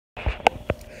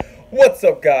What's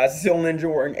up, guys? It's Steel Ninja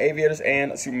wearing aviators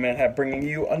and Superman hat, bringing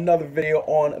you another video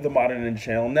on the Modern Ninja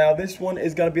channel. Now this one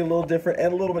is going to be a little different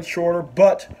and a little bit shorter,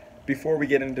 but before we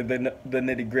get into the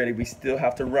nitty gritty, we still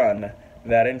have to run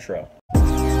that intro.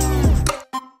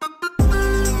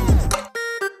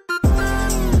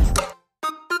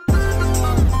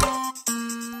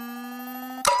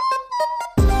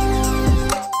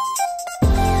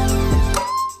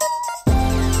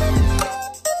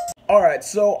 Alright,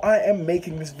 so I am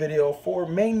making this video for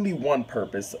mainly one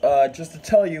purpose, just to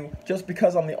tell you, just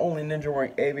because I'm the only ninja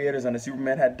wearing aviators and a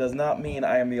Superman hat does not mean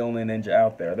I am the only ninja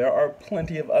out there. There are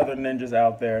plenty of other ninjas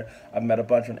out there. I've met a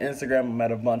bunch on Instagram, I've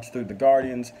met a bunch through the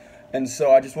Guardians, and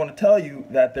so I just want to tell you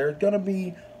that there's going to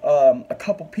be a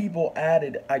couple people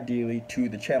added, ideally, to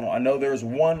the channel. I know there's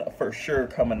one for sure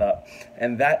coming up,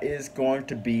 and that is going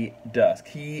to be Dusk.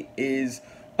 He is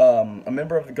a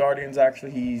member of the Guardians,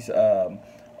 actually. He's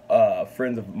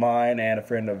friends of mine and a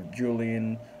friend of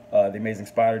Julian, the Amazing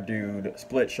Spider Dude,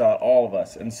 Split Shot, all of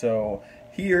us. And so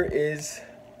here is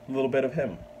a little bit of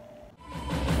him.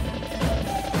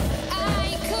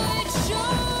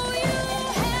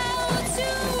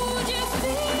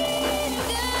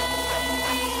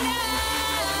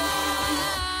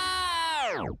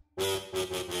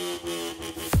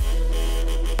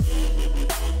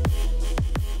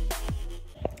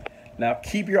 Now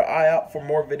keep your eye out for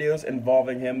more videos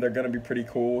involving him. They're gonna be pretty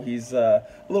cool. He's a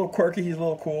little quirky. He's a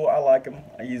little cool. I like him.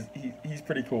 He's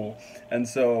pretty cool. And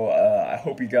so I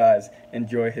hope you guys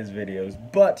enjoy his videos.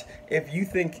 But if you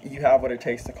think you have what it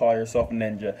takes to call yourself a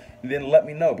ninja, then let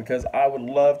me know, because I would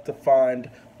love to find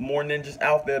more ninjas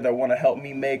out there that want to help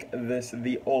me make this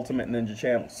the ultimate ninja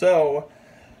channel. So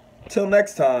till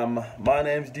next time, my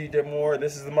name's DJ Moore.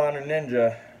 This is the Modern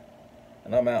Ninja,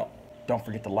 and I'm out. Don't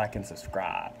forget to like and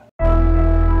subscribe.